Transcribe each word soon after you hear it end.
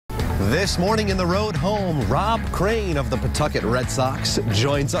This morning in the road home, Rob Crane of the Pawtucket Red Sox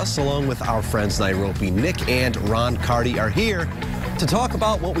joins us along with our friends Nairobi. Nick and Ron Carty are here to talk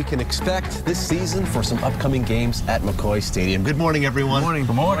about what we can expect this season for some upcoming games at McCoy Stadium. Good morning, everyone. Good morning.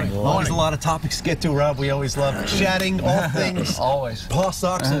 Good morning. Always a lot of topics to get to, Rob. We always love chatting all things. Always. Paw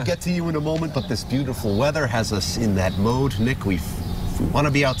Sox will get to you in a moment, but this beautiful weather has us in that mode. Nick, if we want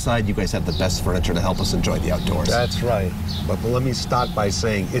to be outside, you guys have the best furniture to help us enjoy the outdoors. That's right. But let me start by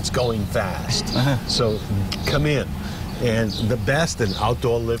saying it's going fast. So come in. And the best in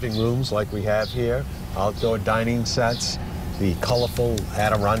outdoor living rooms like we have here, outdoor dining sets, the colorful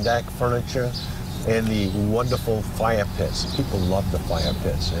Adirondack furniture, and the wonderful fire pits. People love the fire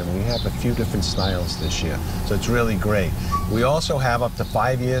pits, and we have a few different styles this year, so it's really great. We also have up to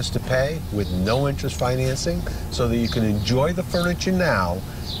 5 years to pay with no interest financing, so that you can enjoy the furniture now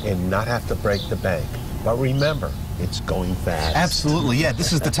and not have to break the bank. But remember, it's going fast. Absolutely, yeah.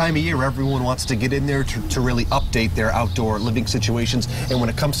 This is the time of year everyone wants to get in there to really update their outdoor living situations. And when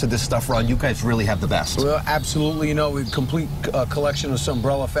it comes to this stuff, Ron, you guys really have the best. Well, absolutely. You know, a complete collection of some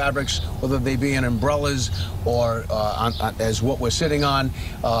umbrella fabrics, whether they be in umbrellas or as what we're sitting on.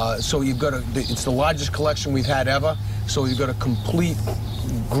 So you've got it's the largest collection we've had ever. So you've got a complete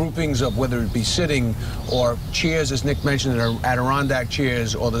groupings of whether it be sitting or chairs, as Nick mentioned, that are Adirondack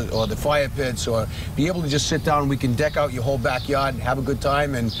chairs or the fire pits, or be able to just sit down and we can deck out your whole backyard and have a good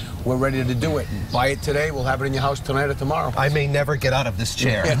time, and we're ready to do it. Buy it today, we'll have it in your house tonight or tomorrow. I may never get out of this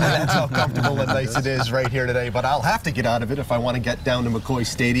chair. That's how comfortable and nice it is right here today, but I'll have to get out of it if I want to get down to McCoy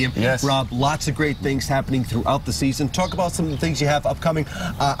Stadium. Yes. Rob, lots of great things happening throughout the season. Talk about some of the things you have upcoming.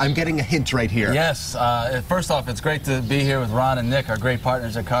 I'm getting a hint right here. Yes. First off, it's great to be here with Ron and Nick, our great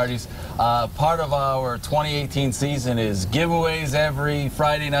partners at Carty's. Part of our 2018 season is giveaways every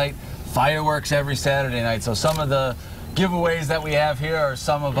Friday night, fireworks every Saturday night. So some of the giveaways that we have here are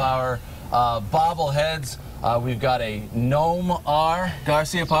some of our bobbleheads. We've got a Gnome R.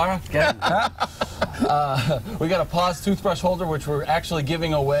 Garcia Parra. We got a Paws toothbrush holder, which we're actually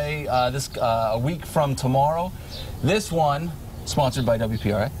giving away a week from tomorrow. This one, sponsored by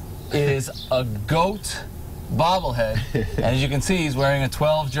WPRI, is a goat bobblehead. And as you can see, he's wearing a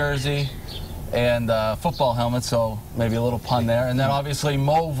 12 jersey and football helmet, so maybe a little pun there. And then obviously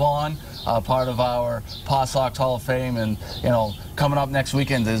Mo Vaughn, part of our Paw Sox Hall of Fame, and you know, coming up next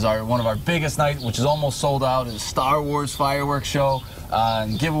weekend is one of our biggest nights, which is almost sold out, is Star Wars fireworks show.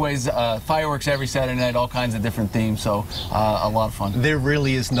 And giveaways, fireworks every Saturday night, all kinds of different themes, so a lot of fun. There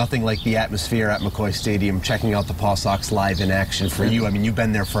really is nothing like the atmosphere at McCoy Stadium, checking out the Paw Sox live in action for you. I mean, you've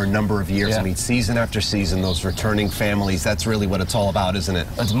been there for a number of years. Yeah. I mean, season after season, those returning families, that's really what it's all about, isn't it?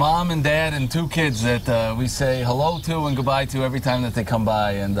 It's mom and dad and two kids that we say hello to and goodbye to every time that they come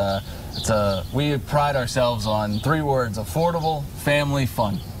by, and we pride ourselves on 3 words: affordable, family,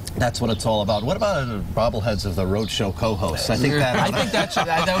 fun. That's what it's all about. What about the bobbleheads of the Rhode Show co-hosts? I think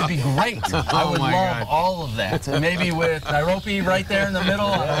that would be great. I would love all of that. And maybe with Nairobi right there in the middle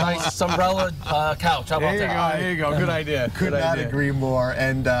on a nice umbrella couch. How about that? There you go. Good idea. Could not agree more.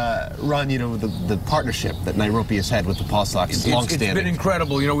 And Ron, you know, the partnership that Nairobi has had with the Paw Sox is long-standing. It's been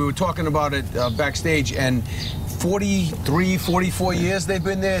incredible. You know, we were talking about it backstage, and 43, 44 years they've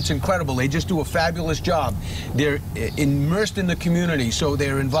been there. It's incredible. They just do a fabulous job. They're immersed in the community, so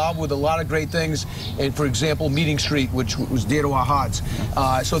they're involved with a lot of great things. And for example, Meeting Street, which was dear to our hearts.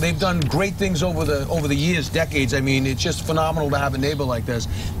 So they've done great things over the years, decades. I mean, it's just phenomenal to have a neighbor like this,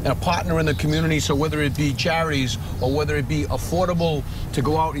 and a partner in the community. So whether it be charities or whether it be affordable to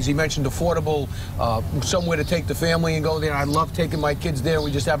go out, as he mentioned, affordable, somewhere to take the family and go there. I love taking my kids there.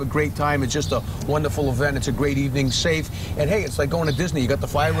 We just have a great time. It's just a wonderful event. It's a great evening, safe, and hey, it's like going to Disney. You got the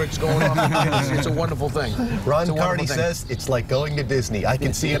fireworks going off. It's a wonderful thing. Ron Carty says it's like going to Disney. I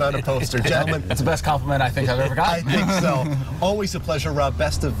can see it on a poster. Gentlemen, it's the best compliment I think I've ever gotten. I think so. Always a pleasure, Rob.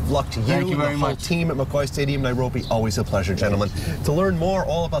 Best of luck to you. Thank you very and the whole much. team at McCoy Stadium, Nairobi. Always a pleasure, gentlemen. To learn more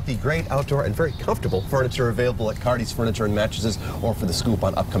all about the great outdoor and very comfortable furniture available at Carty's Furniture and Mattresses, or for the scoop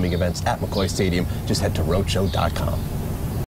on upcoming events at McCoy Stadium, just head to rhodeshow.com.